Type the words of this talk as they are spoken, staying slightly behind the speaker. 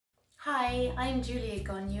Hi, I'm Julia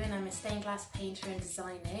Gonyou and I'm a stained glass painter and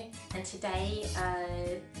designer, and today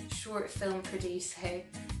a short film producer.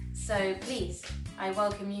 So please, I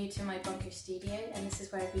welcome you to my bunker studio, and this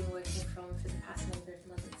is where I've been working from for the past number of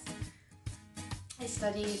months. I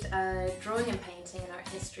studied drawing and painting and art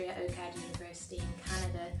history at OCAD University in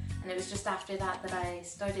Canada, and it was just after that that I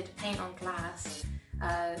started to paint on glass.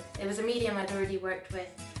 It was a medium I'd already worked with,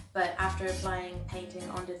 but after applying painting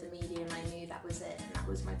onto the medium, I knew that was it, and that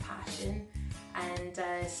was my passion. And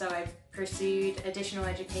so I pursued additional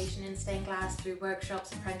education in stained glass through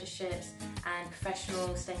workshops, apprenticeships, and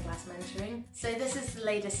professional stained glass mentoring. So this is the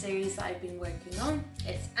latest series that I've been working on.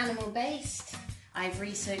 It's animal-based. I've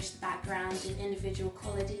researched the background and individual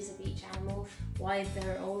qualities of each animal, why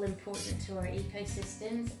they're all important to our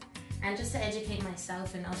ecosystems, and just to educate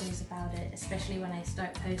myself and others about it, especially when I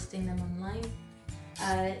start posting them online.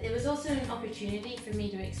 It was also an opportunity for me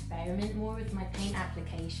to experiment more with my paint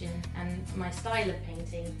application and my style of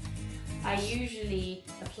painting. I usually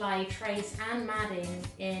apply trace and matting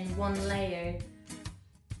in one layer.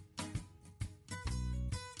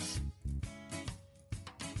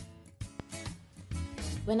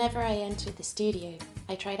 Whenever I enter the studio,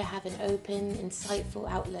 I try to have an open, insightful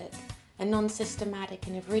outlook, a non-systematic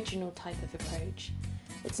and original type of approach.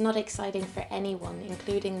 It's not exciting for anyone,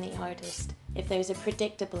 including the artist, if there's a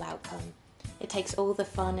predictable outcome. It takes all the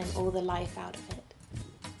fun and all the life out of it.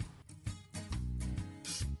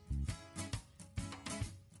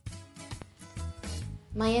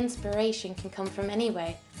 My inspiration can come from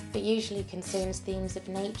anywhere, but usually concerns themes of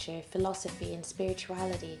nature, philosophy and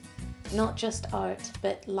spirituality. Not just art,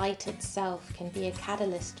 but light itself can be a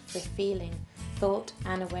catalyst for feeling, thought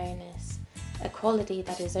and awareness, a quality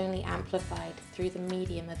that is only amplified through the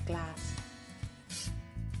medium of glass.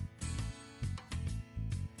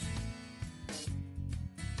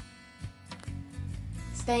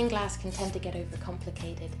 Stained glass can tend to get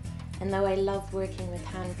overcomplicated, and though I love working with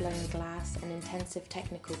hand-blown glass and intensive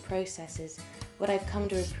technical processes, what I've come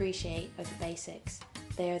to appreciate are the basics.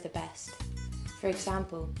 They are the best. For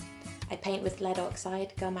example, I paint with lead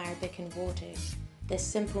oxide, gum arabic and water. This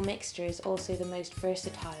simple mixture is also the most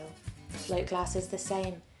versatile. Float glass is the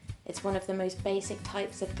same. It's one of the most basic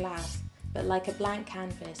types of glass, but like a blank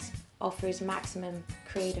canvas, offers maximum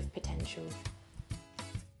creative potential.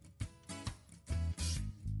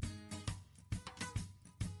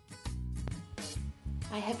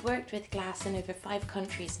 I have worked with glass in over 5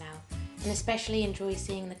 countries now, and especially enjoy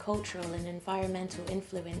seeing the cultural and environmental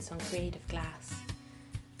influence on creative glass.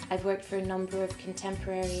 I've worked for a number of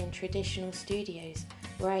contemporary and traditional studios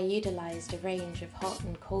where I utilised a range of hot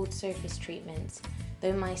and cold surface treatments,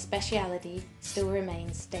 though my speciality still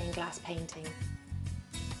remains stained glass painting.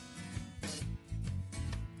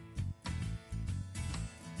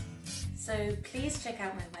 So please check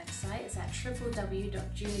out my website. It's at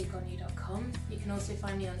www.juliagonyou.com. You can also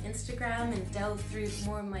find me on Instagram and delve through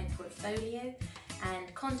more of my portfolio,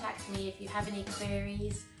 and contact me if you have any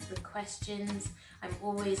queries or questions. I'm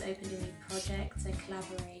always open to new projects and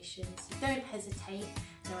collaborations, so don't hesitate.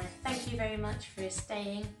 And I want to thank you very much for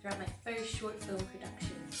staying throughout my first short film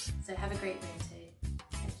production. So have a great winter.